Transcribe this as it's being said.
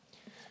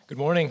Good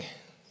morning.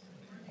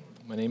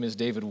 My name is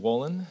David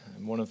Wolin.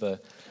 I'm one of the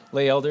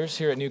lay elders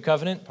here at New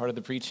Covenant, part of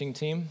the preaching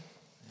team.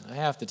 I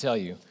have to tell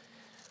you,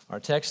 our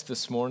text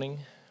this morning,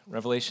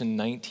 Revelation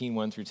 19,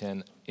 1 through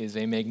 10, is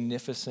a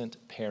magnificent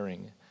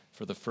pairing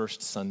for the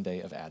first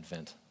Sunday of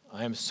Advent.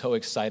 I am so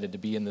excited to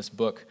be in this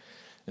book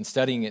and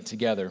studying it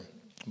together.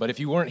 But if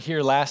you weren't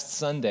here last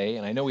Sunday,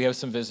 and I know we have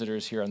some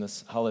visitors here on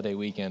this holiday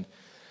weekend,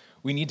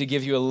 we need to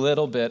give you a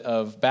little bit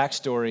of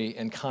backstory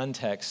and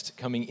context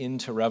coming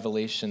into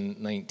Revelation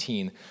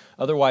 19.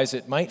 Otherwise,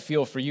 it might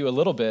feel for you a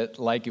little bit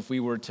like if we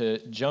were to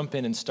jump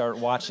in and start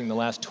watching the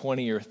last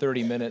 20 or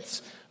 30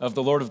 minutes of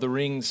the Lord of the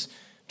Rings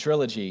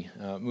trilogy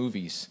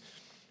movies.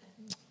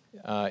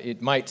 It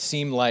might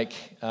seem like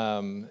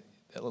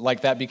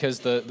that because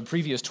the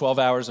previous 12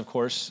 hours, of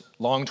course,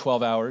 long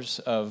 12 hours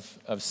of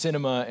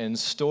cinema and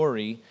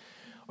story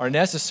are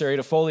necessary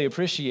to fully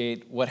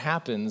appreciate what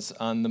happens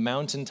on the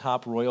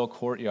mountaintop royal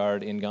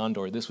courtyard in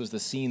Gondor. This was the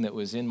scene that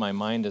was in my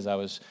mind as I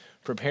was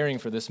preparing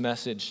for this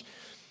message.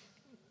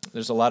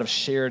 There's a lot of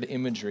shared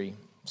imagery.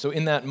 So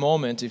in that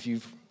moment, if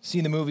you've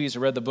seen the movies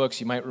or read the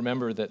books, you might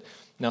remember that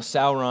now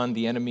Sauron,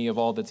 the enemy of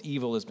all that's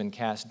evil, has been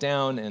cast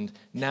down, and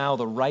now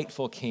the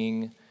rightful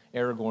king,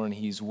 Aragorn,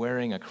 he's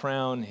wearing a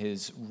crown,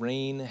 his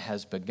reign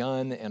has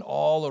begun, and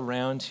all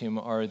around him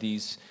are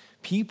these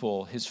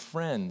people, his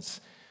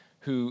friends,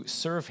 who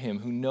serve him,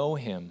 who know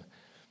him.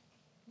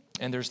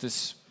 And there's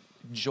this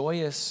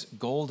joyous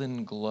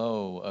golden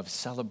glow of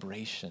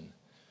celebration,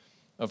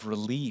 of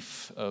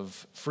relief,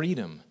 of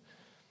freedom.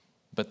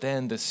 But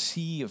then the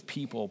sea of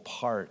people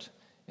part,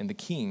 and the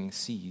king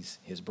sees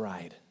his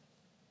bride.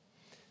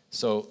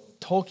 So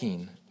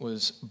Tolkien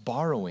was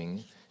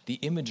borrowing the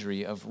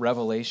imagery of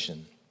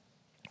Revelation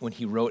when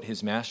he wrote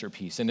his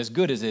masterpiece. And as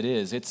good as it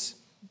is, it's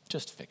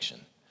just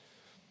fiction.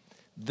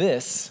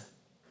 This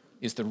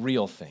is the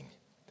real thing.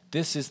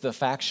 This is the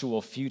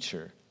factual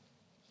future.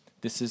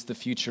 This is the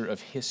future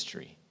of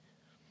history.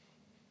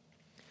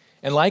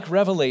 And like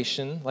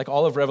Revelation, like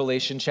all of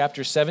Revelation,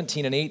 chapters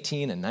 17 and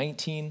 18 and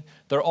 19,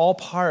 they're all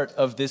part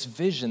of this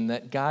vision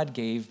that God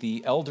gave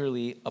the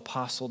elderly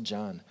apostle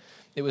John.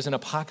 It was an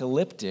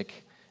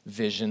apocalyptic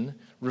vision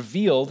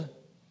revealed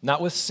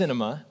not with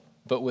cinema,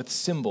 but with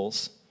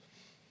symbols.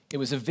 It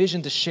was a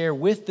vision to share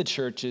with the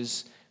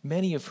churches,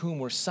 many of whom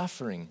were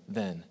suffering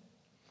then.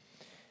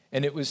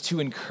 And it was to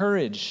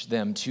encourage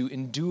them to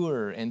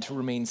endure and to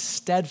remain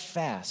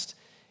steadfast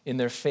in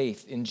their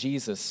faith in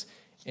Jesus.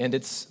 And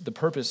it's the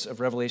purpose of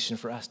Revelation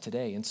for us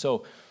today. And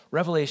so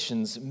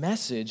Revelation's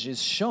message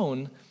is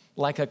shown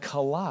like a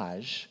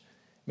collage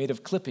made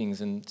of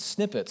clippings and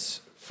snippets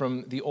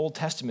from the Old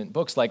Testament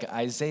books like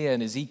Isaiah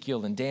and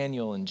Ezekiel and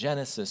Daniel and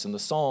Genesis and the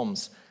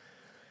Psalms.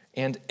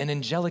 And an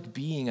angelic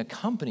being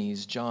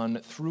accompanies John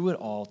through it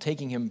all,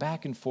 taking him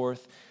back and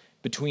forth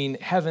between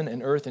heaven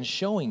and earth and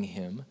showing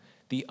him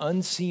the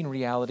unseen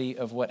reality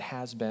of what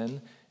has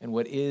been and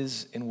what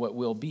is and what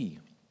will be.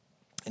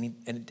 And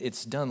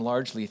it's done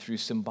largely through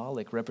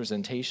symbolic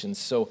representations.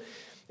 So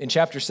in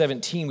chapter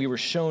 17, we were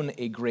shown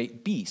a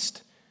great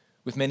beast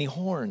with many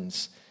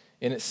horns,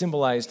 and it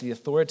symbolized the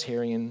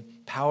authoritarian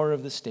power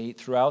of the state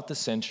throughout the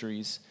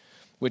centuries,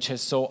 which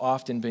has so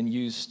often been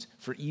used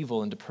for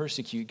evil and to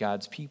persecute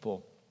God's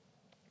people.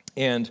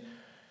 And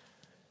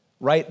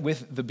right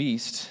with the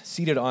beast,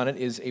 seated on it,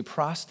 is a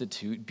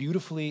prostitute,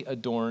 beautifully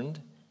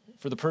adorned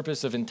for the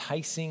purpose of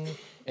enticing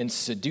and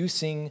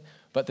seducing,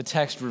 but the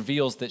text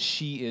reveals that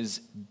she is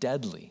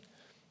deadly.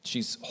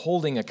 She's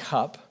holding a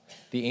cup.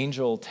 The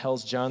angel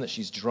tells John that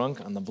she's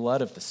drunk on the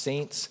blood of the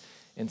saints,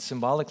 and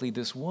symbolically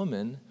this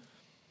woman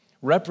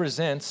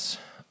represents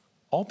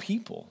all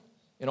people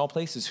in all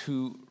places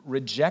who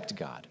reject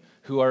God,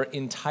 who are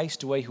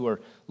enticed away, who are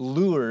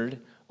lured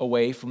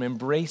away from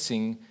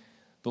embracing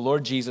the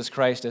Lord Jesus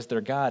Christ as their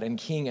God and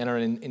King, and are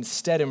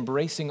instead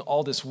embracing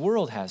all this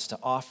world has to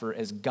offer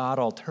as God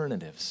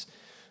alternatives.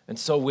 And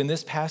so when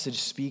this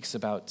passage speaks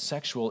about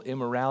sexual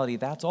immorality,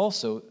 that's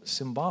also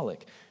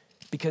symbolic,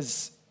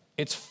 because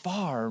it's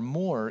far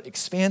more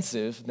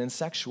expansive than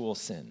sexual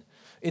sin.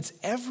 It's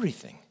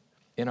everything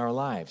in our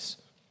lives.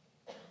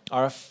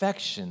 Our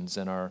affections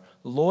and our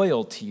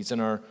loyalties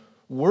and our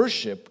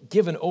worship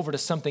given over to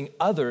something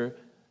other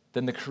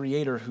than the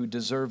Creator who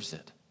deserves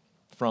it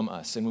from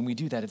us. And when we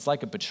do that, it's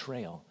like a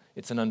betrayal.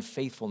 It's an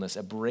unfaithfulness,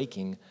 a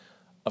breaking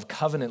of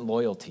covenant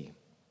loyalty.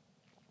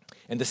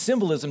 And the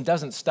symbolism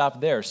doesn't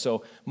stop there.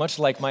 So much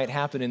like might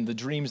happen in the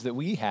dreams that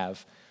we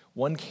have,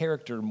 one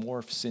character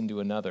morphs into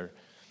another.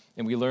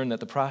 And we learn that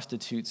the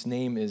prostitute's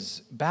name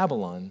is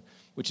Babylon,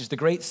 which is the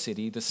great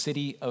city, the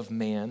city of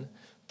man,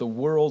 the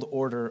world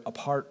order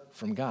apart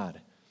from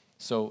God.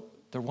 So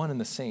they're one and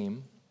the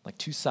same, like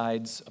two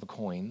sides of a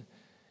coin.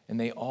 And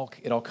it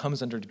all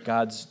comes under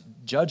God's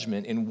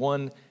judgment in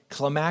one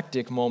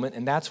climactic moment,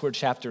 and that's where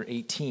chapter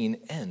 18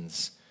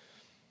 ends.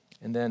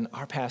 And then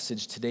our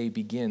passage today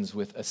begins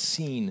with a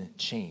scene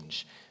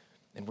change.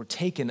 And we're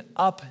taken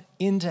up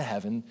into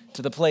heaven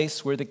to the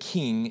place where the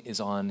king is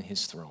on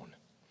his throne.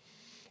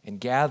 And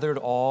gathered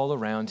all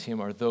around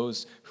him are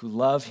those who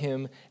love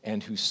him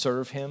and who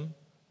serve him.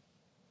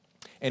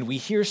 and we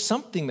hear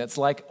something that's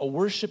like a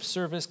worship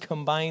service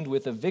combined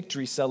with a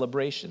victory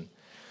celebration.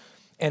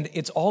 And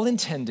it's all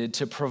intended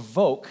to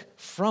provoke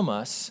from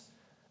us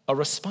a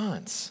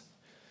response.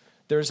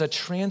 There's a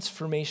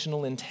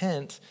transformational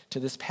intent to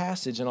this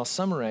passage, and I'll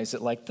summarize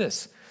it like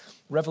this.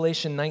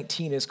 Revelation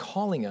 19 is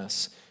calling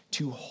us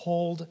to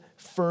hold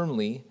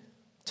firmly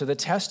to the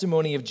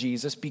testimony of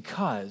Jesus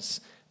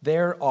because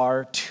there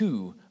are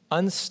two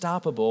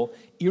unstoppable,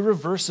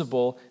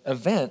 irreversible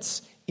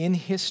events in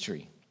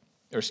history,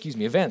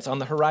 events on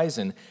the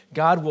horizon.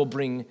 God will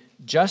bring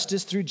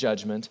justice through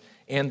judgment,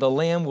 and the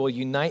Lamb will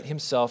unite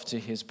himself to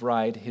his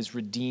bride, his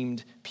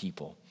redeemed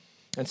people.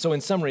 And so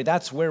in summary,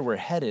 that's where we're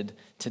headed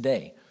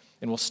today.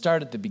 And we'll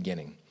start at the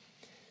beginning.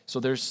 So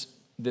there's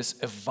this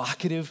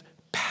evocative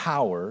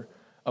power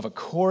of a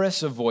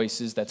chorus of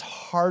voices that's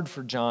hard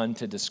for John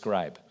to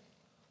describe.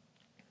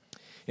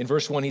 In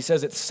verse 1, he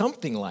says it's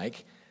something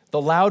like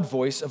the loud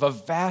voice of a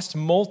vast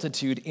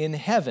multitude in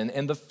heaven.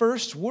 And the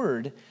first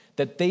word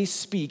that they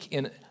speak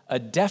in a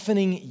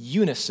deafening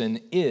unison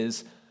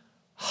is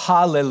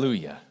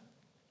hallelujah.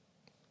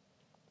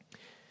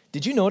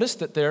 Did you notice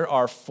that there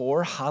are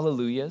 4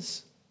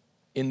 hallelujahs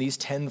in these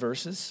 10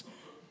 verses?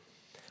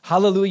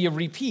 Hallelujah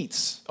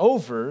repeats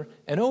over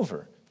and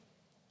over.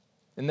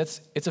 And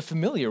it's a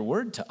familiar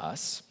word to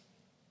us.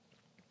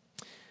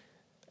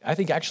 I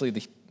think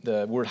actually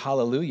the word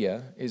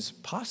hallelujah is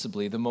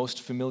possibly the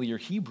most familiar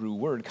Hebrew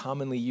word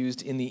commonly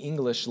used in the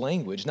English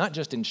language, not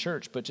just in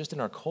church, but just in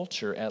our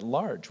culture at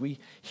large. We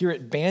hear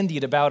it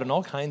bandied about in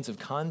all kinds of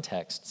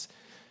contexts.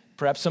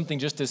 Perhaps something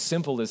just as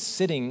simple as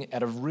sitting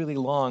at a really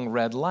long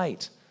red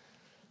light,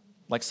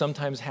 like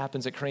sometimes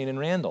happens at Crane and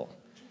Randall,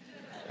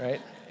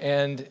 right?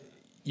 And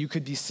you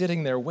could be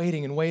sitting there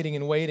waiting and waiting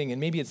and waiting, and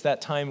maybe it's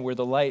that time where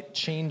the light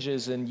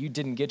changes and you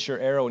didn't get your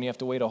arrow and you have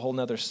to wait a whole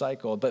nother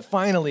cycle. But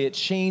finally it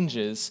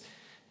changes,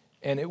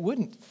 and it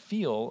wouldn't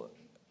feel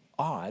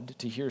odd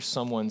to hear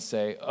someone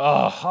say,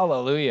 "Oh,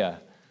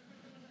 hallelujah."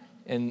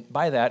 And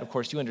by that, of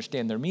course, you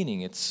understand their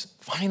meaning. It's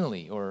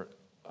finally, or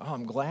 "Oh,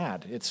 I'm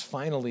glad. It's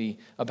finally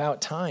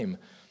about time."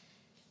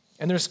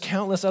 And there's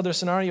countless other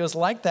scenarios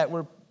like that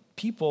where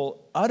people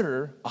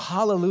utter a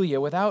hallelujah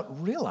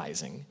without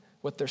realizing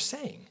what they're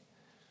saying.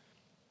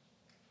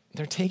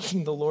 They're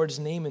taking the Lord's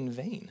name in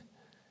vain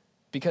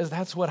because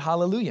that's what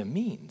hallelujah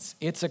means.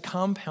 It's a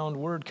compound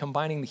word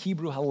combining the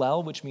Hebrew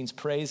hallel, which means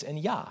praise, and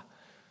Yah,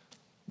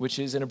 which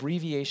is an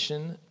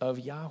abbreviation of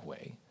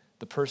Yahweh,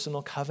 the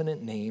personal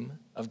covenant name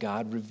of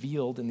God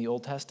revealed in the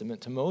Old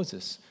Testament to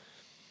Moses.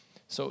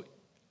 So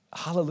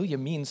hallelujah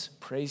means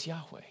praise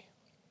Yahweh.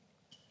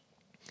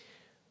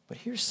 But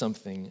here's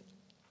something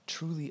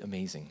truly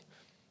amazing.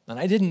 And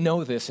I didn't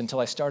know this until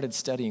I started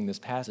studying this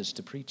passage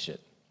to preach it.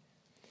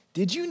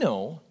 Did you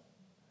know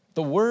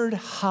the word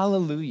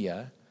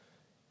hallelujah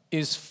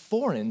is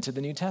foreign to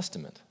the New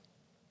Testament?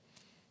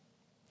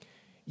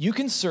 You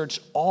can search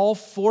all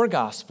 4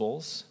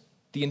 Gospels,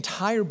 the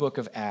entire book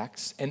of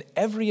Acts, and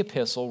every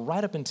epistle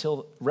right up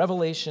until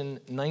Revelation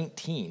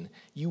 19.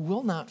 You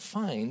will not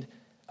find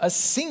a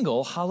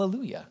single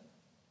hallelujah.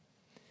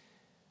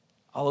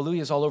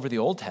 Hallelujah is all over the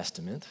Old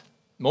Testament,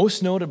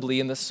 most notably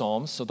in the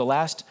Psalms. So the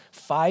last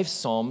 5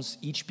 Psalms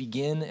each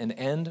begin and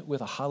end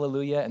with a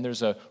hallelujah, and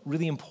there's a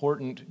really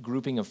important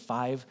grouping of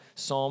 5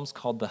 Psalms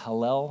called the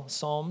Hallel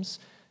Psalms.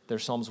 They're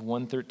Psalms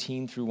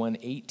 113 through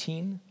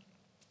 118.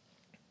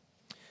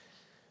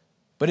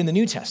 But in the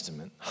New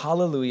Testament,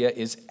 hallelujah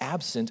is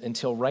absent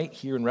until right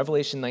here in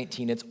Revelation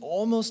 19. It's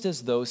almost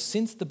as though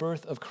since the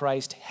birth of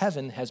Christ,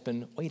 heaven has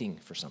been waiting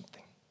for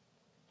something.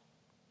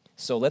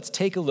 So let's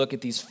take a look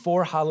at these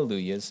 4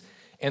 hallelujahs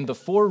and the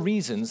 4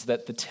 reasons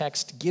that the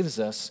text gives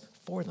us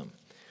for them.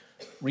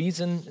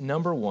 Reason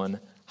number 1,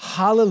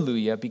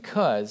 hallelujah,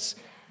 because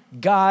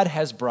God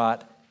has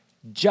brought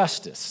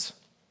justice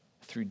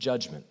through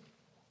judgment.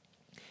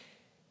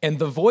 And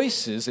the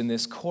voices in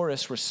this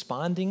chorus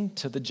responding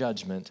to the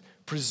judgment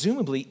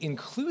presumably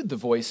include the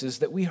voices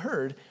that we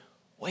heard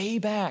way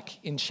back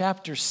in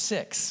chapter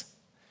 6,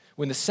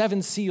 when the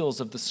 7 seals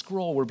of the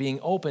scroll were being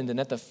opened, and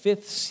at the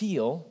 5th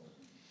seal,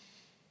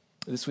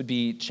 this would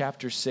be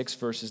chapter 6,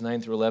 verses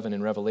 9 through 11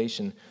 in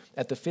Revelation.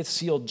 At the 5th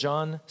seal,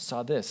 John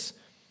saw this: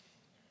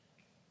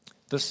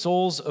 the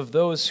souls of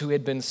those who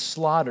had been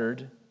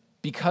slaughtered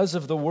because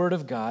of the word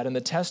of God and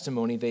the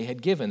testimony they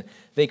had given.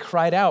 They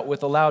cried out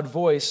with a loud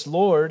voice,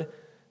 "Lord,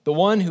 the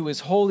one who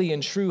is holy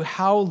and true,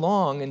 how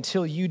long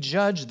until you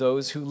judge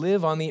those who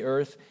live on the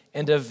earth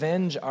and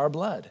avenge our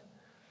blood?"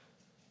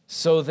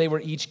 So they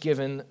were each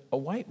given a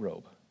white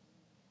robe.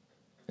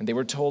 And they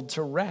were told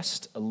to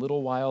rest a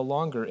little while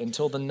longer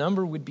until the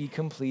number would be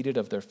completed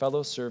of their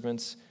fellow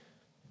servants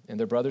and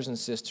their brothers and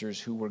sisters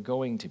who were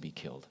going to be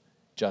killed,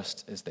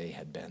 just as they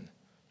had been.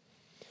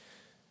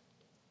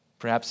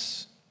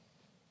 Perhaps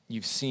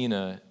you've seen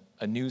a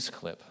news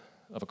clip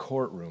of a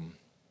courtroom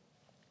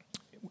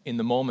in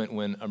the moment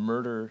when a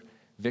murder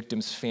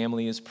victim's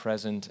family is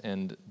present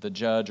and the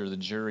judge or the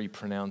jury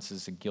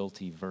pronounces a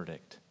guilty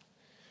verdict.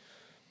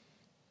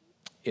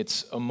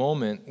 It's a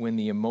moment when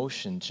the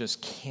emotion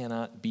just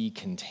cannot be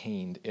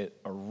contained.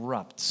 It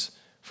erupts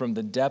from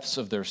the depths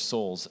of their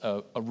souls,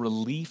 a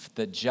relief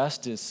that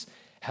justice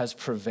has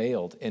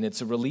prevailed, and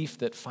it's a relief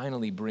that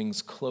finally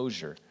brings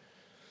closure.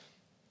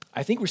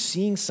 I think we're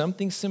seeing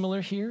something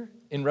similar here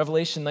in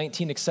Revelation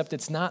 19, except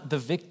it's not the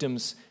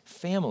victims'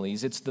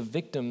 families, it's the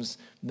victims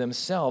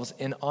themselves,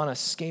 and on a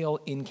scale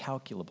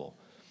incalculable.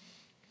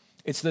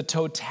 It's the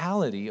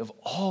totality of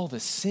all the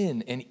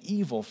sin and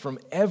evil from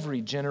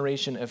every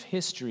generation of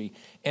history,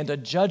 and a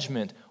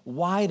judgment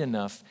wide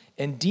enough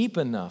and deep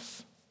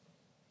enough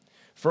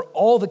for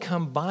all the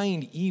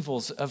combined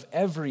evils of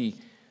every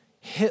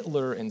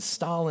Hitler and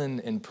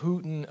Stalin and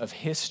Putin of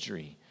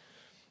history.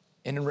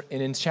 And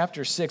in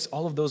chapter 6,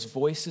 all of those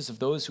voices of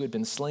those who had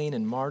been slain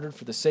and martyred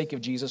for the sake of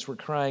Jesus were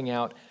crying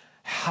out,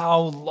 "How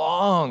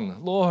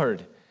long,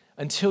 Lord,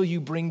 until you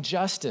bring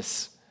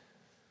justice?"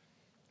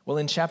 Well,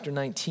 in chapter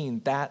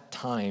 19, that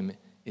time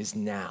is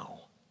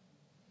now.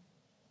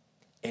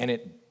 And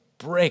it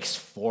breaks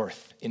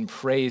forth in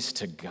praise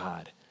to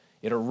God.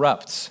 It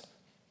erupts.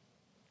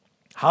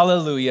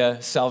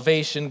 Hallelujah,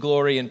 salvation,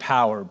 glory, and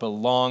power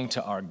belong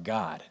to our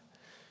God,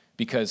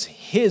 because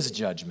his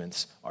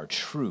judgments are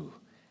true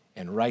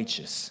and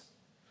righteous,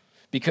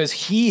 because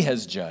he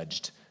has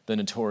judged the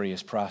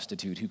notorious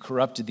prostitute who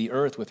corrupted the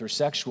earth with her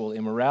sexual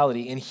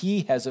immorality, and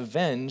he has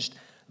avenged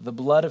the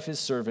blood of his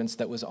servants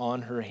that was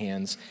on her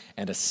hands.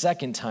 And a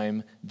second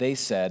time they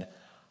said,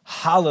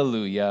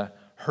 "Hallelujah,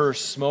 her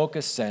smoke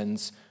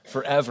ascends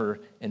forever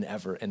and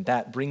ever." And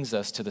that brings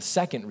us to the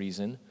second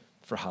reason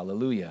for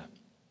hallelujah.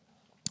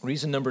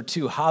 Reason number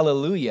 2,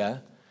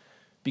 hallelujah,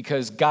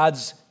 because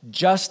God's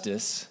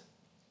justice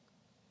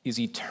is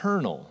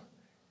eternal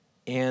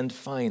and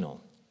final.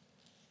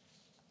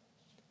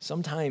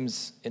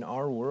 Sometimes in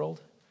our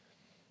world,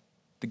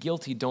 the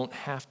guilty don't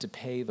have to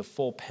pay the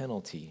full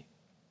penalty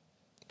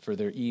for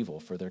their evil,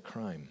 for their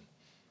crime.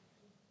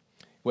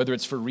 Whether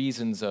it's for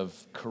reasons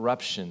of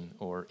corruption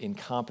or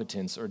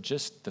incompetence or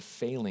just the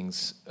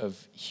failings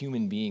of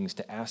human beings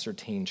to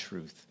ascertain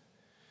truth.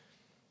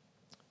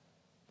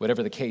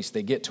 Whatever the case,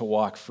 they get to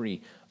walk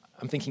free.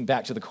 I'm thinking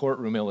back to the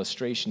courtroom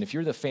illustration. If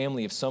you're the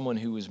family of someone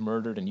who was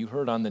murdered and you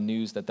heard on the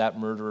news that that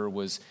murderer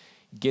was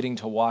getting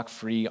to walk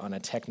free on a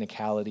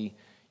technicality,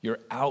 your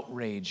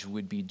outrage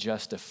would be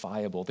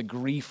justifiable. The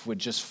grief would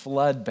just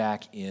flood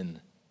back in.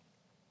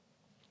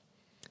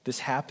 This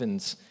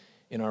happens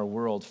in our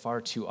world far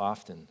too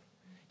often.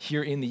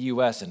 Here in the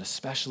U.S. and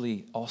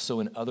especially also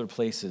in other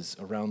places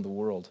around the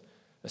world,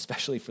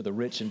 especially for the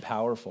rich and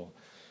powerful.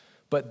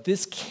 But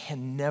this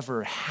can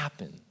never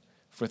happen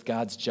with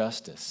God's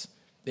justice.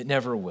 It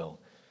never will.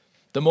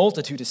 The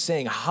multitude is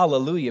saying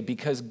hallelujah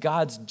because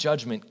God's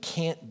judgment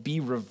can't be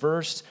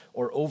reversed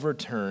or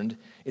overturned.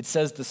 It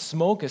says the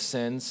smoke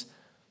ascends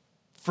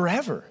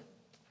forever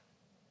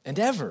and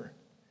ever.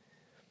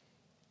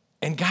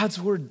 And God's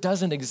word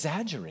doesn't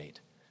exaggerate.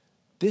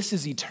 This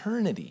is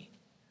eternity.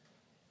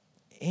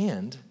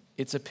 And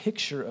it's a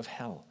picture of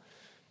hell.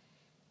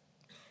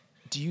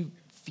 Do you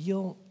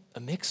feel a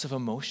mix of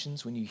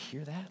emotions when you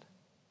hear that?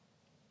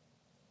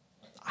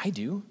 I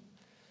do.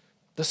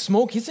 The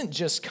smoke isn't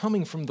just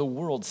coming from the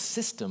world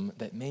system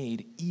that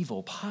made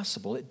evil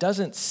possible. It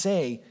doesn't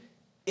say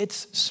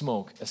its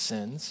smoke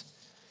ascends.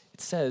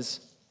 It says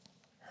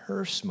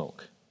her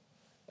smoke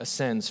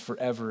ascends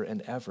forever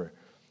and ever.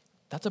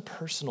 That's a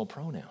personal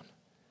pronoun.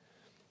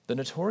 The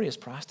notorious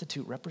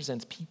prostitute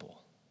represents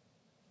people.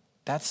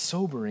 That's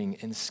sobering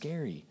and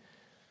scary.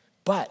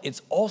 But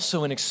it's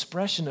also an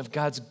expression of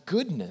God's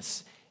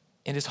goodness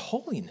and his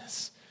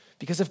holiness.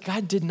 Because if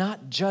God did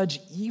not judge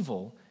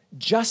evil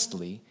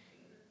justly,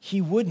 he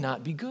would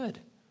not be good.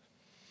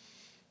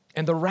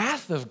 And the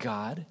wrath of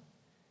God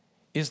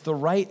is the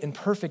right and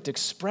perfect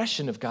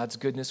expression of God's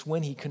goodness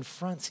when he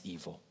confronts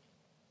evil.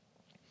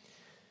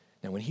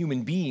 Now, when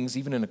human beings,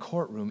 even in a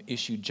courtroom,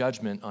 issue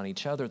judgment on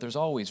each other, there's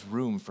always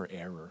room for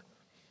error.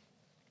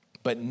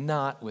 But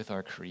not with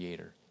our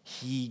Creator.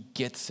 He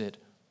gets it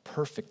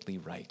perfectly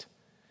right.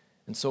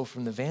 And so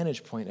from the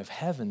vantage point of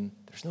heaven,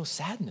 there's no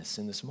sadness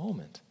in this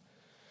moment.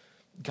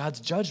 God's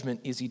judgment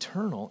is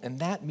eternal, and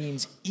that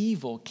means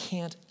evil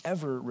can't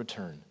ever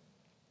return.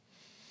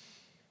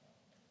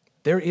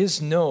 There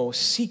is no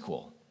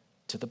sequel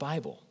to the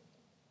Bible.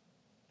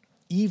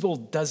 Evil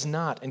does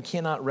not and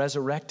cannot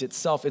resurrect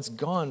itself. It's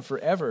gone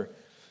forever.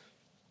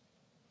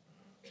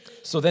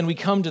 So then we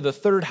come to the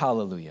third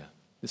hallelujah.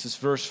 This is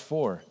verse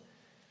 4.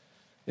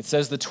 It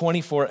says, the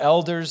 24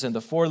 elders and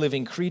the 4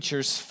 living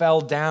creatures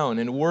fell down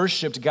and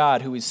worshiped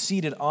God who is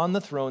seated on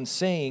the throne,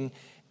 saying,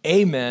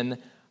 Amen,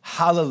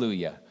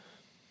 hallelujah.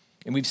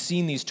 And we've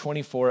seen these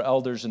 24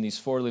 elders and these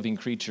 4 living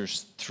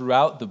creatures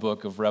throughout the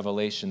book of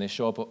Revelation. They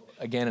show up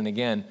again and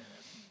again.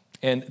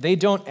 And they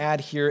don't add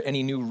here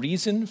any new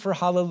reason for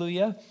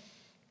hallelujah.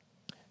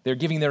 They're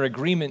giving their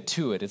agreement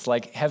to it. It's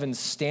like heaven's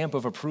stamp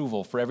of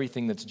approval for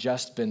everything that's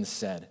just been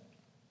said.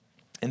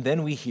 And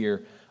then we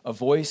hear a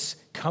voice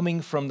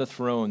coming from the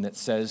throne that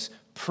says,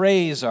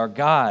 Praise our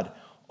God,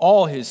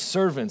 all his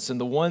servants and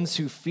the ones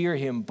who fear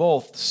him,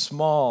 both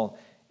small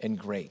and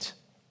great.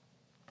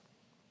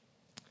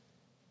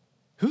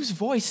 Whose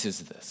voice is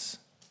this?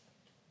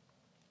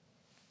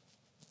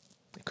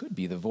 could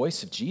be the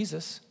voice of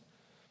Jesus.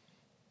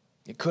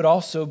 It could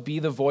also be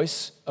the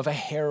voice of a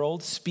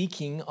herald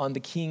speaking on the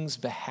king's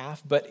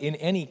behalf, but in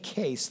any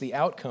case, the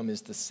outcome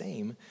is the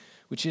same,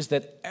 which is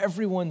that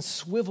everyone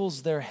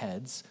swivels their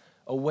heads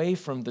away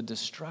from the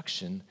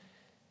destruction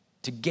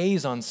to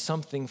gaze on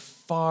something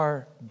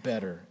far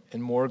better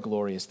and more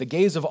glorious. The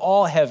gaze of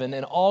all heaven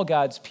and all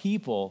God's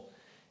people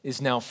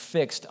is now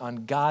fixed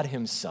on God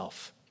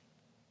himself.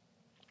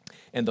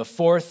 And the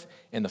fourth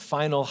and the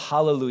final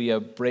hallelujah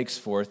breaks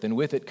forth, and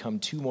with it come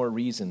two more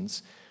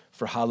reasons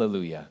for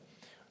hallelujah.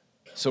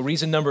 So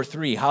reason number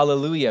 3,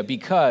 hallelujah,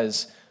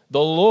 because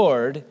the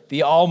Lord,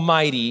 the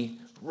Almighty,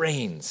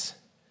 reigns.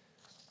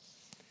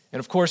 And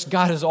of course,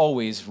 God has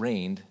always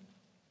reigned.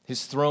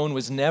 His throne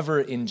was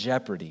never in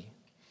jeopardy.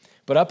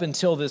 But up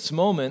until this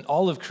moment,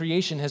 all of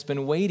creation has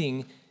been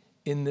waiting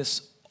in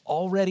this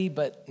already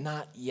but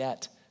not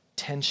yet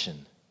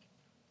tension.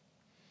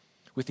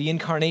 With the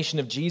incarnation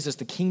of Jesus,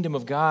 the kingdom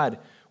of God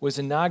was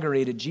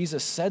inaugurated.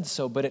 Jesus said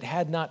so, but it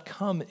had not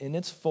come in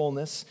its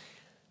fullness.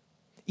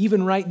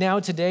 Even right now,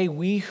 today,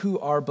 we who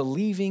are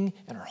believing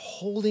and are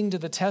holding to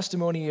the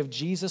testimony of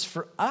Jesus,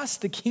 for us,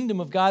 the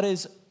kingdom of God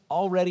is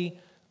already,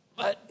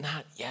 but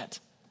not yet.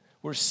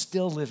 We're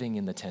still living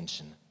in the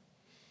tension.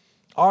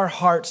 Our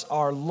hearts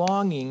are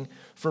longing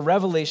for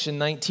Revelation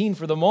 19,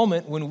 for the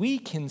moment when we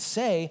can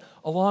say,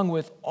 along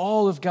with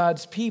all of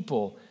God's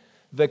people,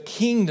 the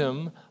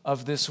kingdom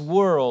of this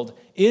world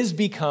is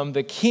become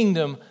the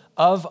kingdom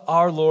of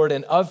our Lord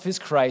and of his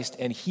Christ,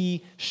 and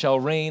he shall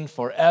reign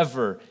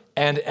forever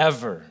and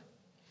ever.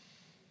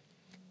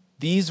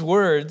 These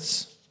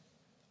words,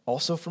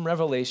 also from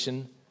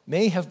Revelation,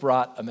 may have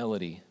brought a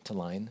melody to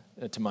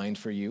mind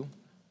for you.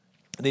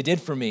 They did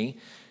for me.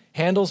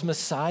 Handel's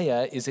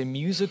Messiah is a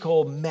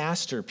musical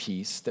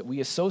masterpiece that we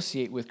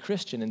associate with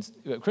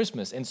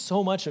Christmas, and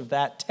so much of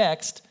that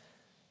text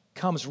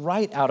comes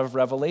right out of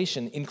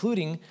Revelation,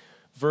 including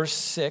verse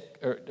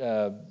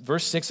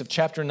 6 of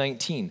chapter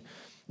 19.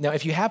 Now,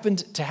 if you happened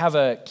to have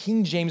a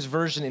King James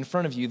version in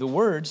front of you, the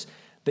words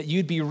that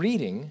you'd be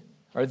reading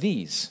are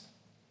these: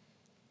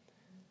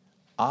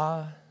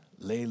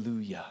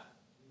 Alleluia,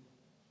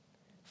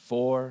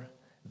 for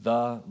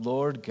the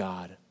Lord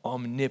God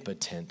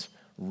omnipotent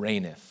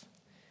reigneth.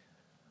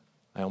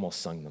 I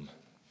almost sung them.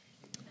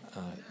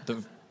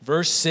 The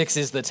verse 6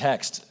 is the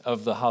text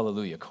of the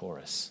Hallelujah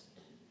chorus.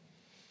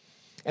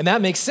 And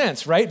that makes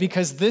sense, right?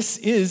 Because this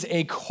is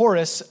a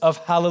chorus of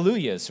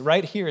hallelujahs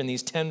right here in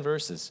these 10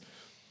 verses.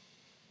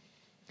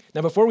 Now,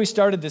 before we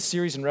started this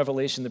series in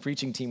Revelation, the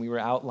preaching team, we were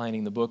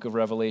outlining the book of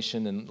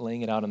Revelation and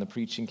laying it out on the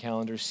preaching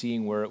calendar,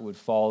 seeing where it would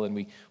fall, and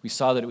we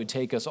saw that it would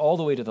take us all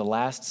the way to the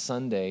last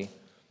Sunday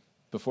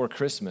before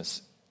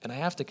Christmas. And I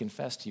have to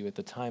confess to you, at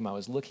the time, I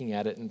was looking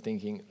at it and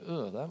thinking,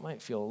 that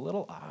might feel a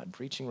little odd,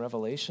 preaching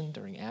Revelation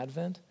during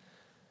Advent.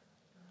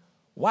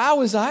 Wow,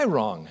 was I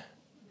wrong?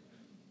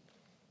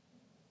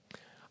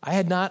 I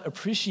had not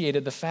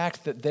appreciated the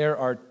fact that there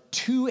are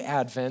 2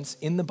 Advents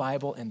in the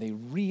Bible, and they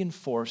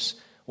reinforce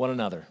one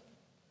another.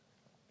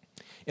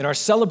 In our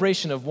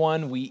celebration of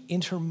one, we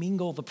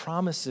intermingle the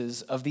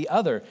promises of the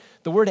other.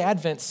 The word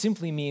Advent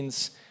simply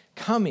means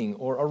coming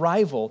or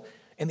arrival,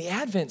 and the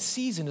Advent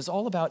season is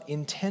all about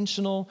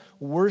intentional,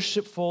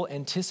 worshipful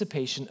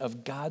anticipation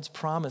of God's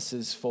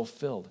promises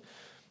fulfilled.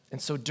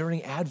 And so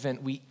during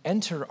Advent, we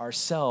enter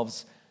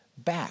ourselves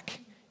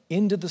back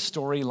into the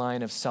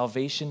storyline of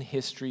salvation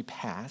history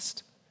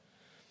past,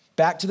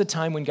 back to the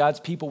time when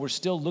God's people were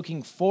still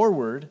looking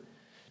forward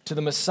to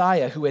the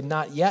Messiah who had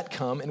not yet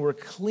come and were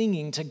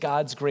clinging to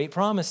God's great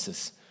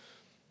promises.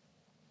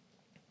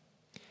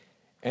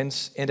 And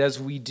as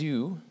we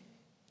do,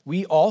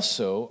 we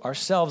also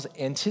ourselves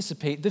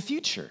anticipate the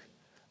future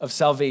of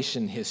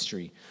salvation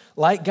history.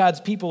 Like God's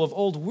people of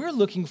old, we're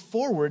looking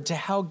forward to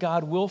how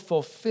God will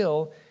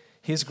fulfill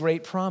his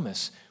great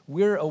promise.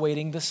 We're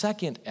awaiting the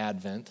second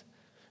Advent,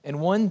 and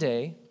one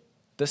day,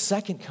 the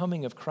second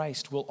coming of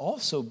Christ will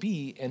also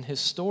be an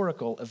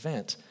historical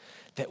event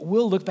that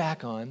we'll look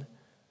back on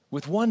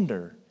with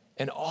wonder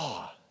and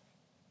awe.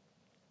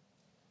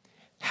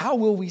 How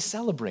will we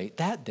celebrate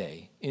that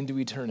day into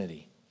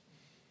eternity?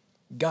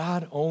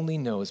 God only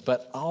knows,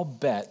 but I'll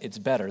bet it's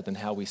better than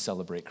how we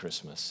celebrate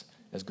Christmas,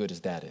 as good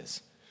as that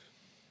is.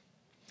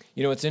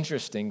 You know, it's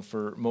interesting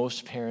for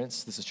most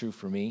parents, this is true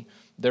for me,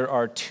 there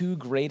are 2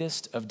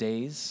 greatest of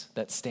days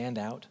that stand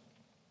out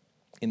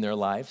in their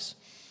lives.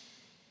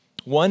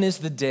 One is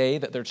the day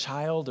that their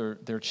child or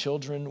their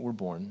children were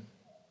born,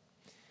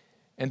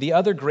 and the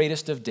other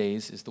greatest of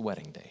days is the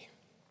wedding day.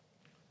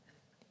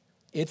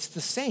 It's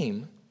the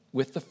same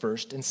with the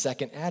first and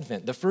second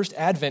Advent. The first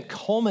Advent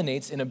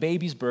culminates in a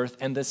baby's birth,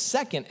 and the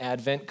second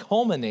Advent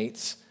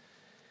culminates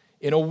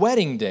in a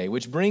wedding day,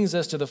 which brings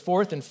us to the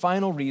fourth and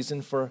final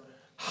reason for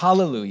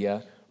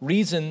hallelujah.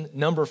 Reason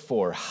number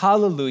 4,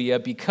 hallelujah,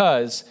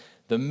 because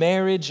the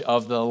marriage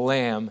of the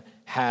Lamb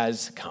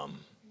has come.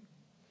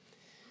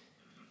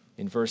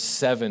 In verse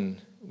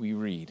 7, we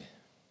read,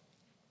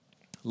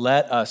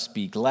 "Let us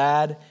be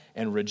glad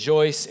and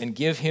rejoice and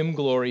give him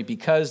glory,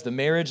 because the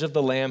marriage of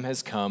the Lamb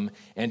has come,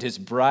 and his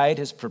bride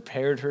has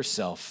prepared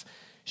herself.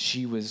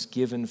 She was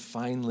given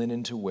fine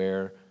linen to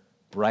wear,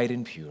 bright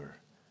and pure,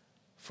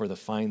 for the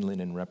fine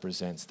linen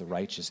represents the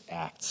righteous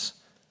acts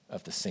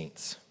of the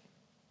saints.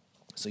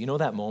 So you know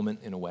that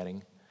moment in a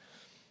wedding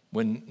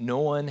when no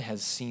one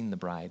has seen the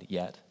bride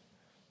yet,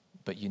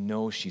 but you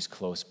know she's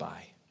close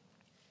by.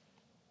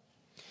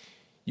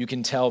 You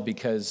can tell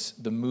because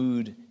the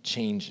mood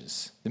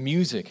changes, the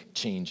music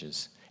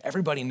changes.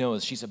 Everybody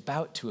knows she's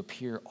about to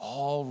appear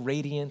all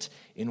radiant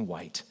in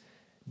white.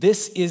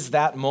 This is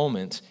that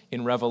moment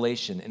in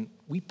Revelation, and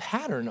we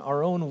pattern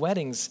our own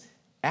weddings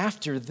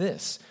after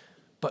this,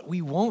 but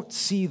we won't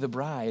see the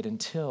bride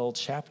until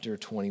chapter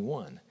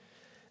 21.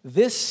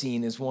 This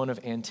scene is one of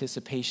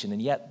anticipation,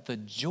 and yet the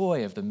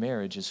joy of the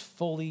marriage is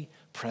fully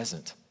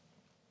present.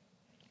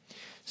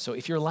 So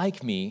if you're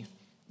like me,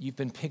 you've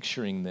been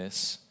picturing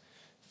this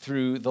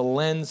through the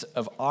lens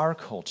of our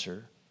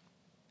culture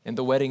and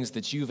the weddings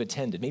that you've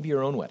attended, maybe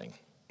your own wedding.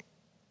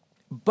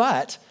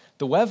 But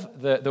the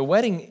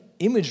wedding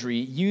imagery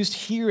used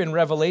here in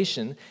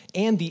Revelation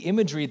and the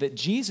imagery that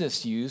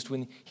Jesus used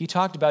when he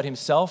talked about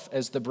himself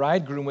as the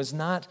bridegroom was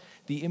not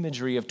the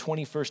imagery of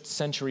 21st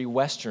century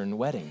Western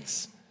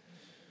weddings.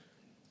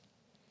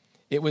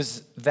 It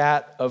was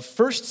that of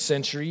first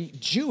century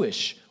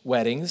Jewish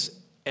weddings,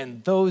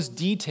 and those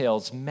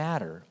details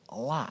matter a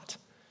lot.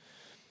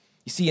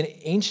 You see, in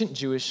ancient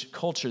Jewish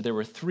culture, there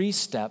were 3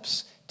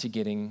 steps to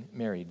getting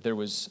married. There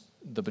was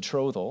the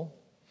betrothal,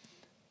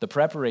 the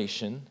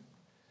preparation,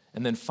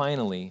 and then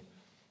finally,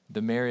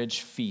 the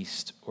marriage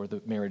feast or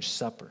the marriage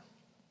supper.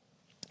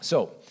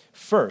 So,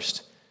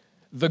 first,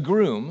 the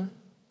groom,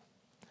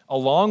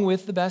 along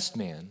with the best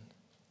man,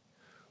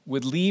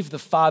 would leave the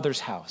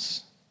father's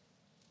house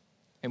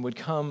and would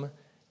come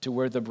to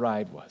where the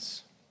bride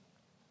was.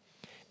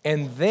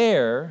 And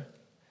there,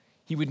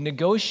 he would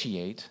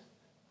negotiate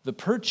the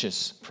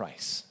purchase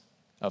price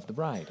of the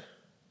bride.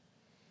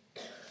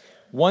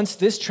 Once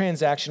this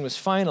transaction was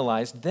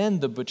finalized, then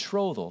the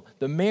betrothal,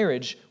 the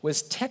marriage,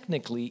 was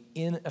technically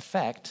in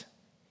effect,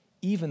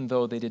 even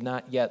though they did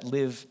not yet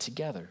live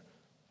together.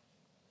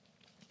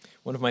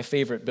 One of my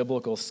favorite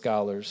biblical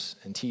scholars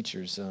and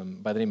teachers,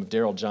 by the name of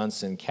Darrell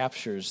Johnson,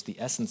 captures the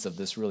essence of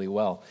this really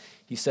well.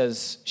 He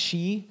says,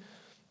 she,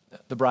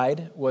 the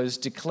bride, was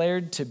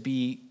declared to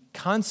be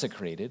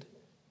consecrated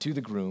to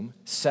the groom,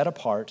 set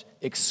apart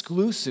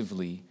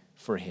exclusively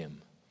for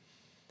him.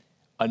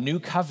 A new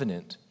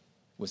covenant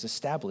was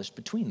established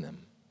between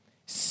them,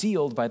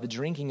 sealed by the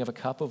drinking of a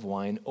cup of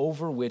wine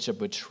over which a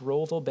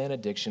betrothal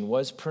benediction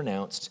was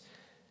pronounced.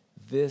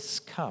 This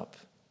cup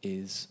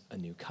is a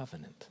new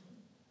covenant.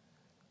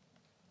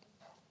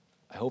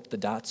 I hope the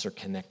dots are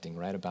connecting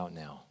right about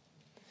now.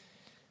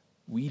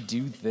 We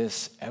do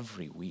this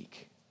every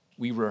week.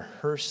 We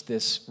rehearse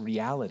this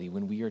reality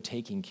when we are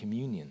taking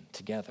communion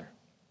together.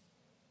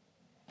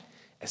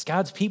 As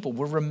God's people,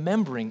 we're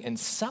remembering and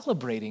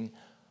celebrating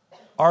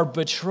our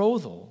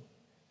betrothal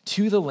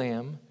to the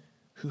Lamb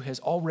who has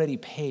already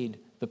paid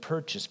the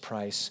purchase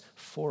price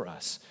for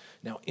us.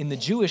 Now, in the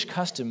Jewish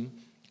custom,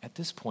 at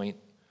this point,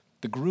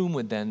 the groom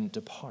would then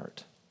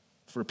depart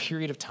for a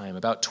period of time,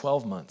 about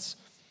 12 months.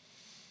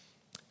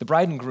 The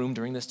bride and groom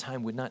during this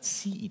time would not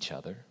see each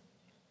other,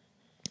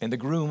 and the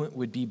groom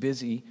would be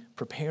busy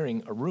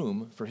preparing a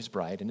room for his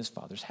bride in his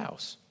father's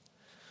house.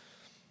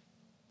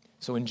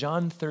 So in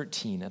John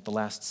 13, at the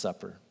Last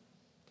Supper,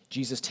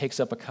 Jesus takes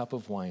up a cup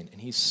of wine, and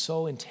he's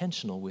so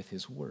intentional with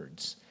his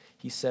words.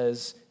 He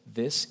says,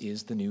 "This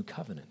is the new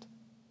covenant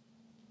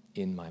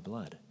in my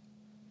blood."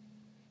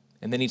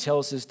 And then he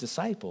tells his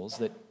disciples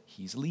that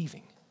he's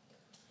leaving.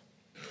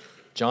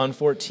 John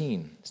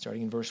 14,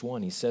 starting in verse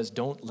 1, he says,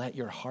 "Don't let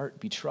your heart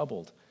be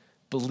troubled.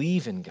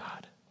 Believe in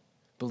God.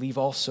 Believe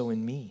also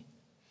in me.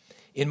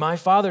 In my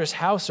Father's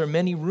house are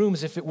many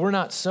rooms. If it were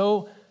not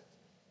so,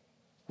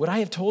 would I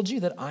have told you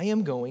that I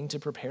am going to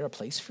prepare a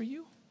place for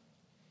you?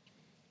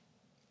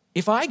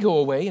 If I go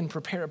away and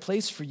prepare a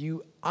place for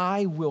you,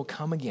 I will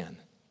come again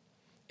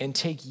and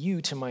take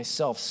you to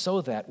myself, so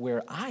that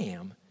where I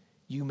am,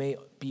 you may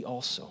be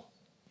also."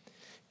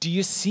 Do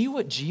you see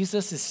what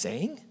Jesus is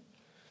saying?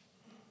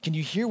 Can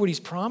you hear what he's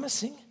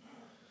promising?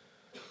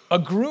 A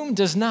groom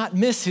does not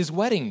miss his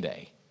wedding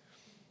day.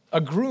 A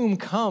groom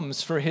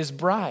comes for his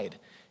bride.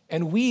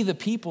 And we, the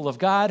people of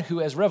God, who,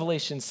 as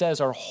Revelation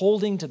says, are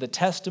holding to the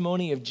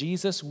testimony of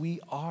Jesus, we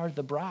are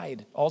the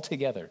bride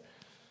altogether.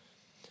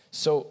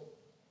 So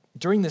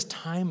during this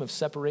time of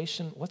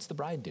separation, what's the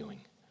bride doing?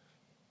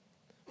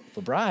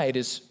 The bride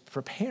is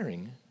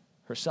preparing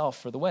herself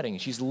for the wedding.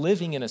 She's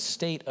living in a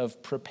state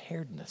of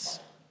preparedness.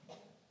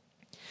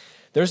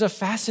 There's a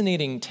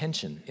fascinating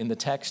tension in the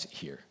text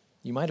here.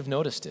 You might have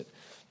noticed it.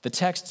 The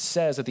text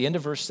says at the end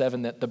of verse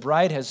 7 that the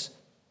bride has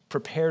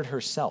prepared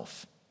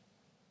herself.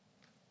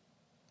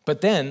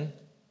 But then,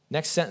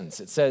 next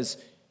sentence, it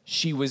says,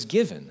 she was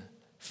given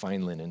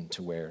fine linen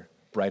to wear,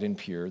 bright and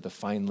pure. The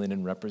fine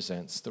linen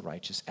represents the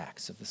righteous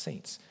acts of the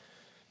saints.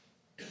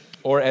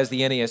 Or as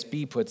the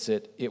NASB puts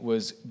it, it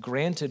was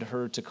granted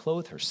her to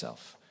clothe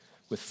herself.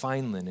 with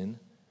fine linen,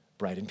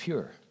 bright and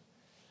pure.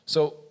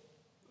 So,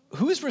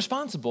 who's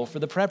responsible for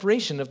the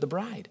preparation of the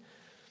bride?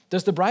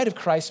 Does the bride of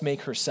Christ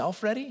make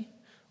herself ready?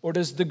 Or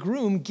does the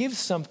groom give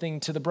something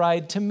to the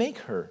bride to make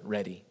her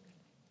ready?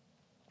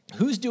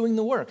 Who's doing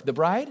the work, the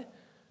bride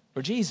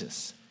or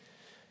Jesus?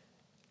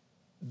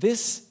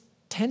 This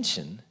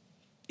tension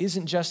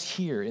isn't just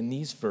here in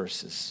these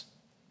verses.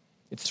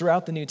 It's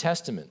throughout the New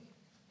Testament.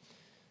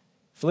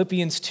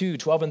 Philippians 2,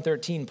 12 and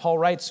 13, Paul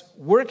writes,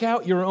 "Work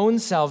out your own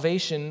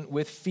salvation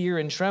with fear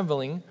and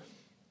trembling,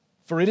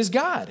 for it is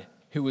God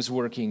who is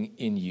working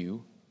in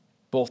you,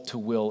 both to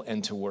will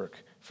and to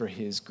work for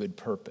his good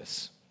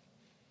purpose."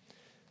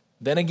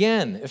 Then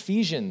again,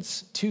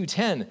 Ephesians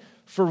 2:10,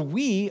 "For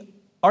we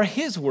are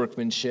his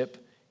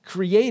workmanship,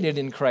 created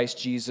in Christ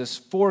Jesus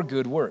for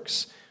good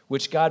works,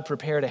 which God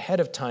prepared ahead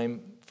of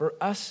time for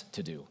us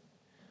to do."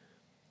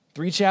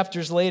 3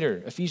 chapters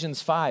later,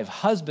 Ephesians 5,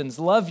 "Husbands,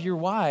 love your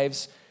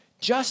wives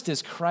just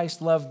as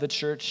Christ loved the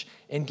church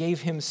and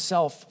gave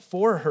himself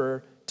for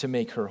her to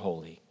make her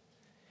holy,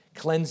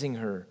 cleansing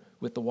her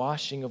with the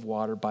washing of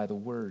water by the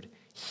word.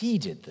 He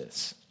did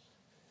this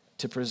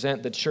to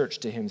present the church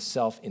to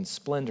himself in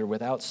splendor,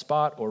 without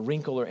spot or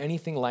wrinkle or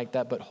anything like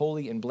that, but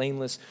holy and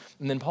blameless."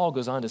 And then Paul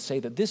goes on to say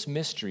that this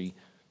mystery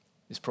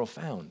is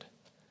profound.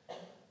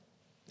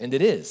 And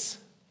it is.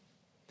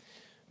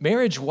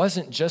 Marriage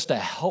wasn't just a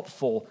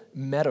helpful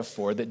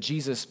metaphor that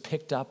Jesus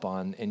picked up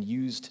on and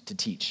used to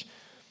teach.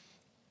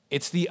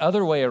 It's the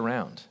other way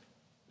around.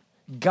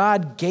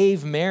 God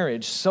gave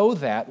marriage so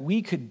that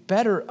we could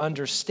better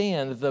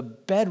understand the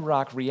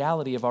bedrock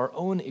reality of our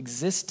own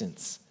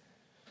existence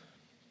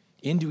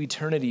into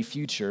eternity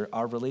future,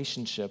 our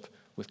relationship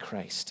with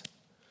Christ.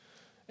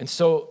 And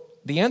so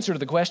the answer to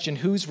the question,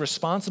 who's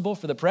responsible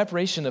for the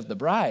preparation of the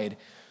bride,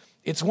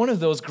 it's one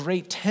of those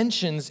great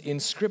tensions in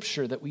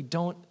Scripture that we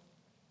don't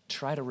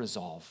try to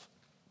resolve.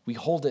 We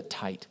hold it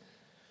tight.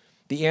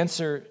 The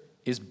answer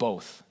is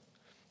both,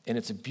 and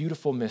it's a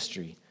beautiful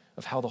mystery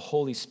of how the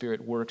Holy Spirit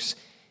works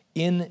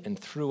in and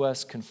through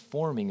us,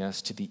 conforming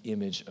us to the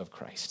image of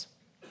Christ.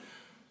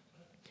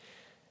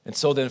 And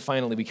so then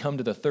finally, we come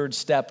to the third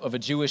step of a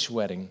Jewish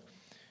wedding,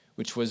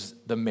 which was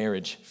the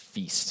marriage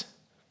feast.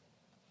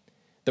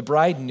 The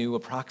bride knew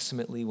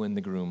approximately when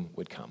the groom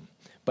would come,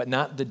 but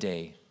not the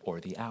day or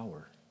the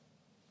hour.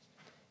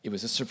 It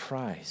was a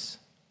surprise.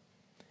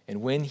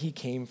 And when he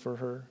came for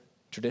her,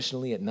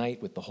 traditionally at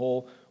night with the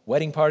whole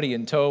wedding party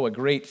in tow, a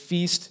great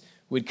feast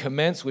would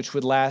commence, which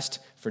would last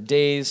for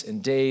days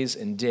and days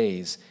and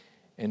days.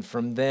 And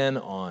from then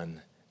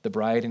on, the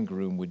bride and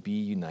groom would be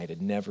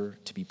united, never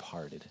to be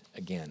parted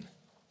again.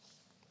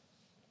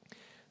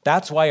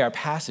 That's why our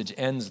passage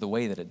ends the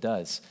way that it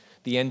does.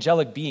 The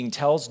angelic being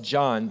tells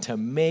John to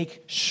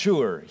make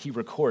sure he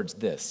records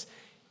this.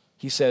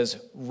 He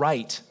says,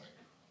 "Write,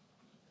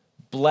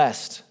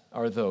 blessed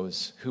are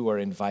those who are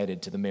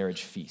invited to the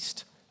marriage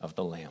feast of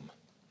the Lamb."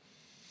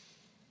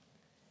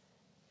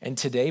 And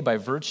today, by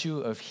virtue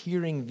of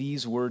hearing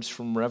these words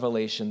from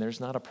Revelation, there's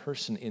not a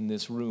person in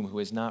this room who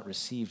has not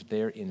received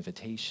their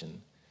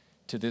invitation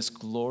to this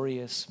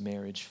glorious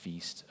marriage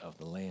feast of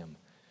the Lamb.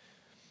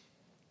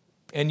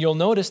 And you'll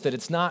notice that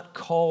it's not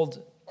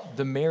called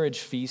the marriage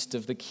feast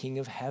of the King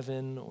of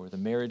Heaven or the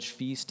marriage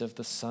feast of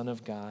the Son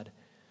of God.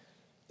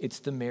 It's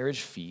the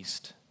marriage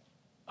feast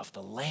of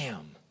the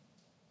Lamb.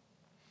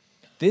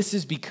 This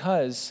is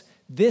because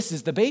this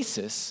is the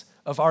basis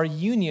of our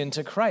union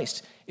to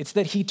Christ. It's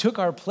that he took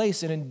our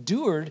place and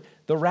endured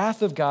the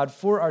wrath of God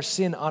for our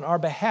sin on our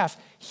behalf.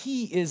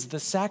 He is the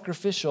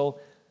sacrificial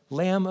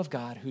Lamb of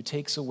God who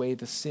takes away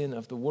the sin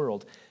of the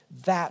world.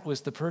 That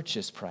was the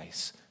purchase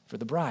price for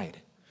the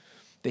bride.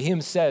 The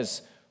hymn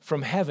says,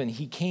 "From heaven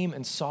he came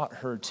and sought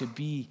her to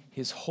be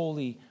his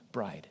holy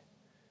bride.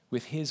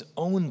 With his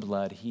own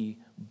blood he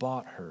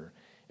bought her,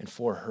 and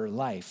for her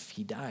life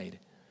he died."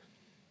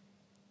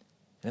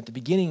 And at the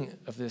beginning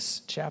of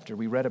this chapter,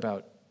 we read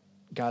about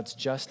God's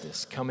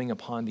justice coming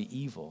upon the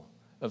evil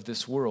of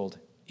this world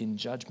in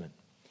judgment.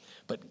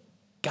 But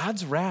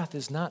God's wrath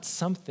is not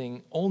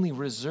something only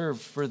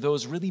reserved for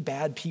those really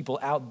bad people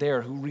out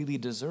there who really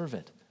deserve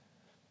it.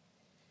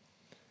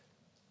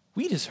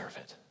 We deserve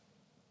it.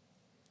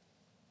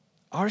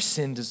 Our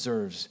sin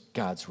deserves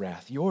God's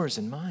wrath, yours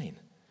and mine.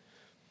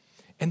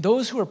 And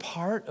those who are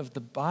part of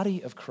the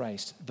body of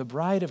Christ, the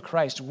bride of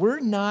Christ, we're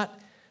not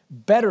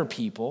better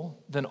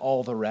people than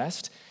all the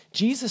rest.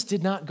 Jesus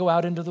did not go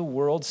out into the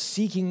world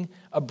seeking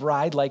a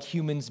bride like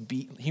human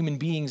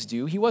beings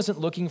do. He wasn't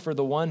looking for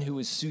the one who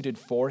was suited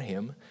for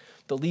him,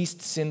 the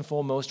least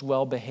sinful, most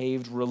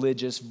well-behaved,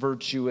 religious,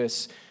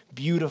 virtuous,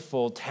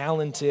 beautiful,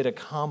 talented,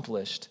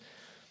 accomplished.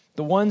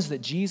 The ones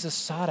that Jesus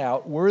sought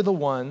out were the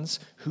ones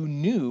who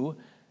knew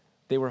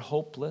they were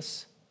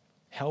hopeless,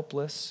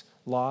 helpless,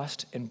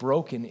 lost, and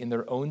broken in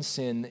their own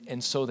sin,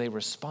 and so they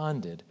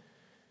responded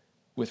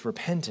with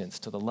repentance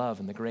to the love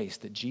and the grace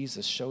that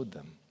Jesus showed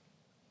them.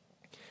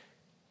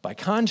 By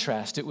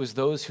contrast, it was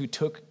those who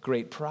took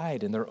great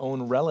pride in their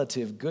own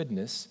relative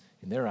goodness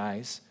in their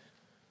eyes,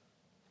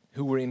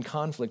 who were in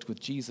conflict with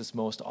Jesus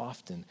most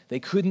often. They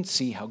couldn't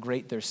see how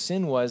great their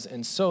sin was,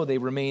 and so they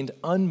remained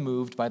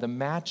unmoved by the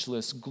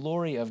matchless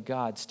glory of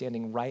God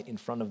standing right in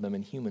front of them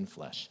in human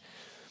flesh.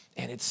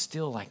 And it's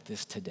still like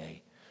this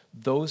today.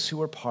 Those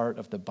who are part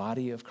of the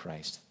body of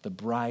Christ, the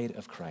bride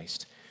of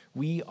Christ,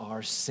 we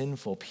are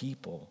sinful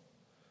people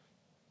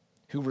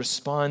who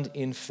respond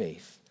in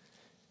faith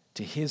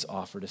to his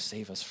offer to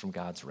save us from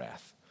God's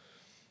wrath.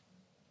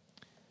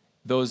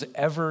 Those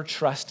ever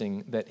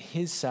trusting that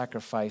his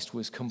sacrifice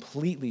was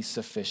completely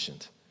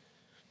sufficient,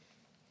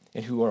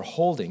 and who are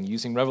holding,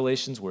 using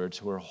Revelation's words,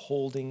 who are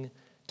holding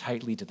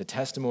tightly to the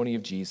testimony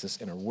of Jesus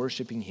and are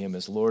worshiping him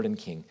as Lord and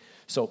King.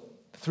 So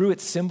through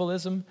its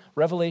symbolism,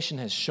 Revelation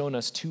has shown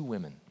us two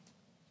women,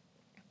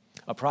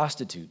 a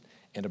prostitute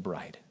and a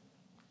bride.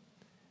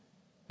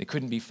 They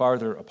couldn't be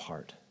farther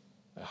apart,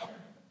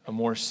 a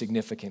more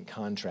significant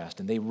contrast,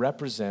 and they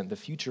represent the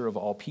future of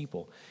all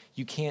people.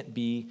 You can't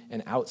be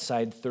an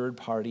outside third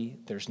party.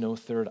 There's no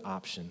third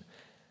option.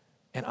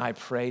 And I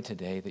pray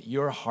today that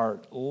your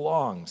heart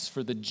longs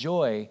for the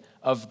joy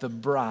of the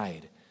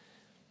bride,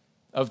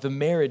 of the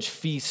marriage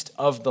feast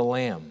of the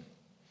Lamb.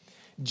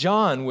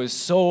 John was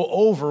so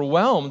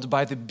overwhelmed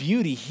by the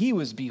beauty he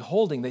was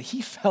beholding that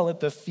he fell at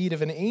the feet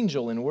of an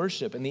angel in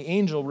worship, and the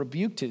angel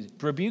rebuked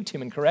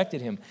him and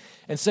corrected him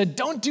and said,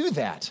 "Don't do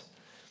that.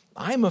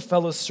 I'm a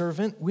fellow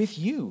servant with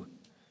you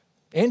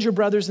and your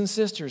brothers and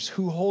sisters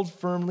who hold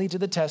firmly to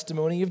the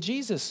testimony of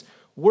Jesus.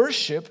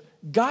 Worship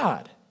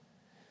God,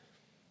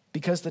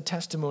 because the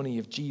testimony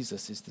of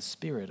Jesus is the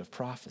spirit of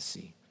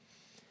prophecy.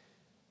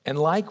 And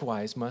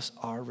likewise must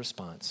our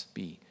response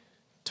be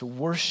to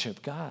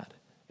worship God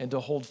and to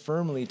hold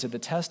firmly to the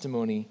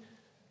testimony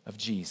of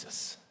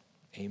Jesus."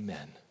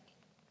 Amen.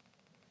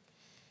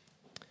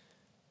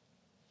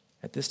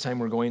 At this time,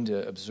 we're going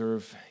to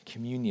observe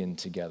communion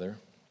together.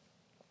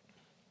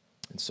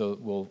 And so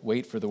we'll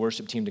wait for the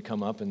worship team to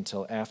come up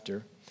until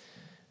after.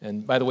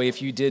 And by the way,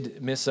 if you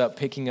did miss up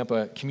picking up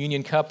a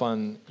communion cup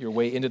on your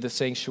way into the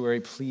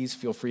sanctuary, please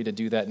feel free to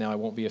do that now. I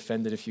won't be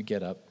offended if you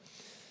get up.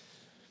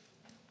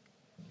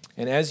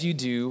 And as you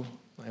do,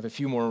 I have a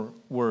few more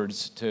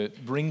words to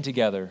bring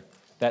together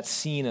that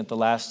scene at the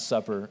Last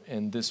Supper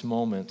and this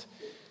moment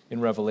in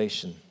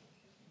Revelation.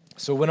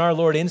 So when our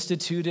Lord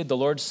instituted the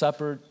Lord's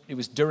Supper, it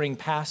was during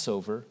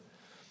Passover,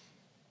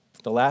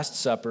 the Last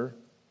Supper.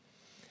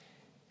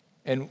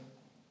 And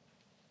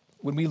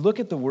when we look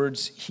at the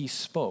words he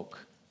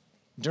spoke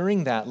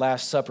during that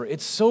Last Supper,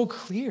 it's so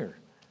clear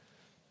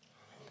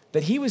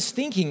that he was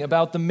thinking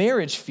about the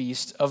marriage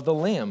feast of the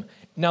Lamb.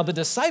 Now, the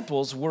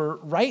disciples were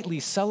rightly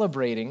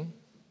celebrating,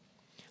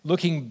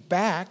 looking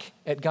back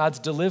at God's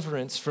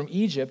deliverance from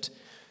Egypt,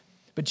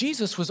 but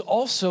Jesus was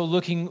also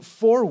looking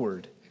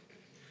forward.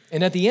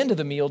 And at the end of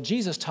the meal,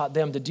 Jesus taught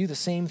them to do the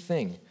same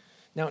thing.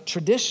 Now,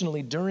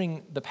 traditionally,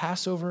 during the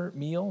Passover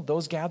meal,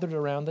 those gathered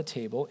around the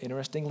table,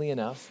 interestingly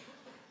enough,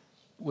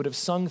 would have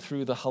sung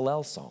through the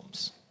Hallel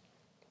Psalms.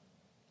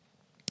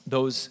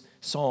 Those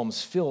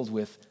psalms filled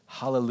with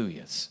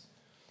hallelujahs.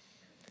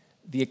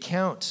 The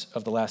account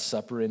of the Last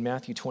Supper in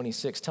Matthew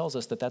 26 tells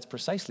us that that's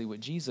precisely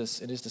what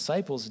Jesus and his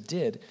disciples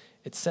did.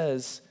 It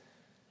says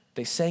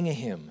they sang a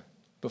hymn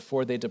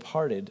before they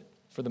departed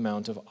for the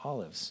Mount of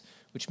Olives,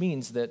 which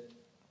means that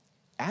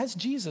as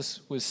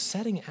Jesus was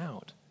setting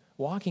out,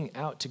 walking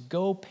out to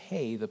go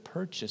pay the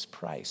purchase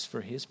price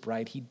for his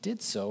bride, he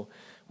did so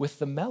with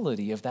the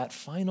melody of that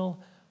final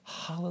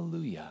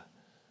hallelujah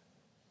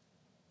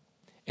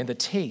and the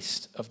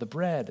taste of the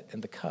bread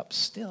and the cup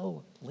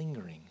still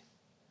lingering.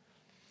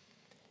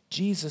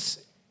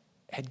 Jesus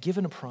had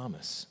given a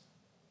promise.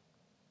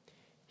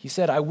 He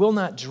said, "I will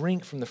not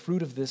drink from the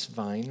fruit of this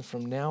vine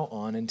from now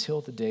on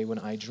until the day when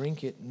I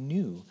drink it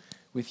new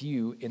with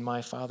you in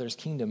my Father's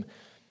kingdom."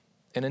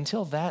 And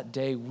until that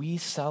day, we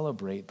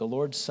celebrate the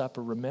Lord's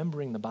Supper,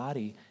 remembering the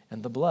body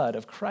and the blood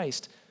of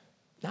Christ,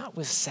 not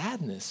with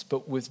sadness,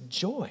 but with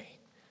joy.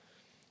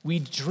 We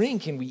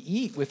drink and we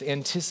eat with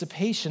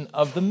anticipation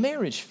of the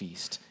marriage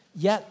feast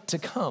yet to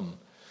come.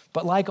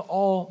 But like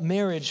all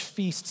marriage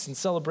feasts and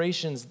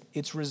celebrations,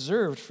 it's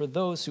reserved for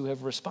those who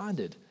have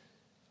responded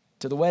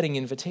to the wedding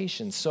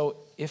invitation. So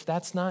if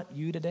that's not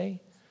you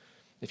today,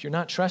 if you're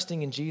not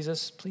trusting in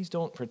Jesus, please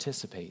don't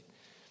participate.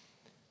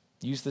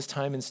 Use this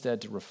time instead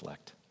to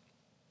reflect.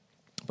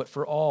 But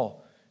for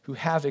all who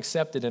have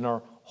accepted and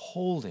are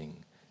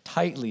holding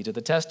tightly to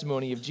the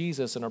testimony of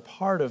Jesus and are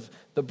part of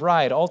the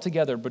bride,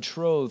 altogether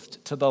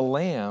betrothed to the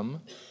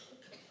Lamb,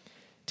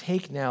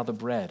 take now the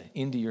bread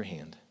into your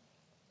hand.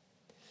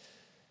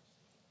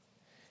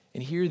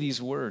 And hear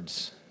these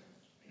words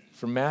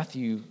from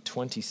Matthew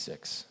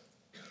 26.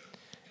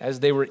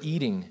 As they were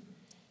eating,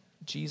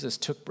 Jesus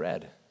took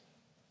bread,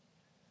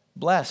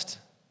 blessed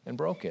and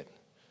broke it,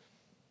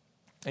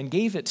 and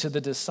gave it to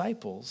the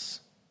disciples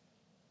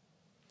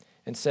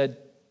and said,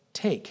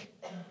 "Take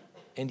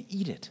and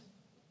eat it.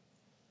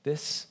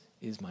 This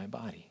is my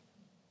body."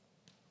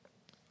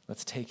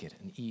 Let's take it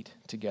and eat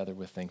together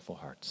with thankful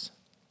hearts.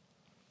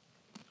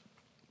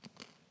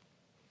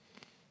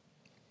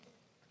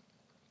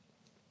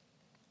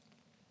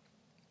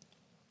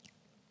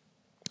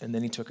 And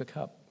then he took a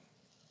cup.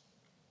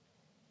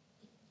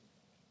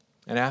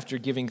 And after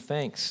giving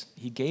thanks,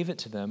 he gave it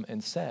to them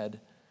and said,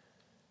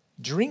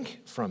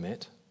 "Drink from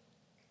it,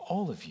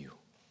 all of you,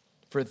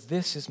 for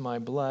this is my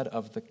blood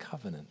of the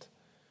covenant,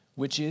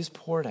 which is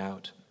poured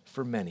out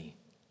for many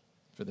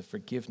for the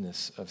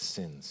forgiveness of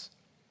sins."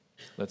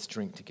 Let's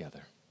drink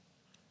together.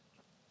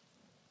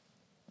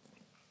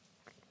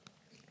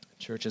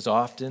 Church, as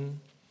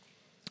often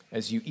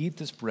as you eat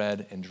this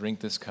bread and drink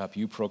this cup,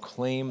 you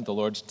proclaim the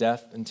Lord's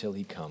death until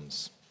he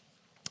comes.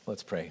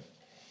 Let's pray.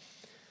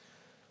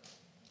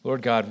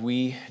 Lord God,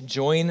 we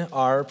join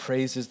our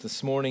praises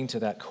this morning to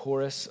that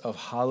chorus of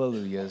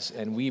hallelujahs,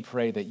 and we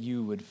pray that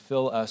you would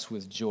fill us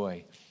with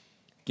joy.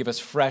 Give us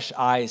fresh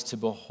eyes to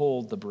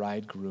behold the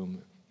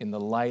bridegroom in the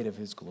light of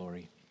his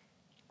glory.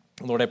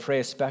 Lord, I pray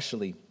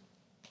especially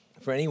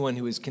for anyone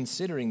who is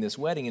considering this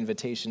wedding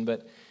invitation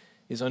but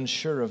is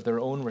unsure of their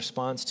own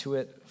response to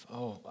it.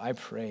 Oh, I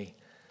pray,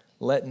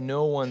 let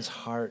no one's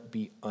heart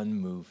be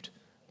unmoved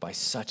by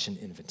such an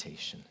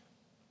invitation.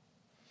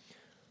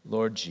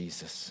 Lord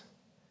Jesus,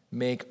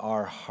 make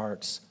our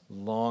hearts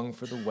long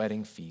for the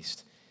wedding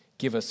feast.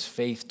 Give us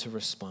faith to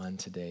respond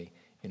today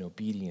in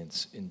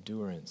obedience,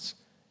 endurance,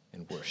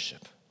 and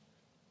worship.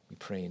 We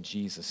pray in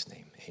Jesus'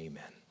 name,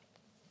 amen.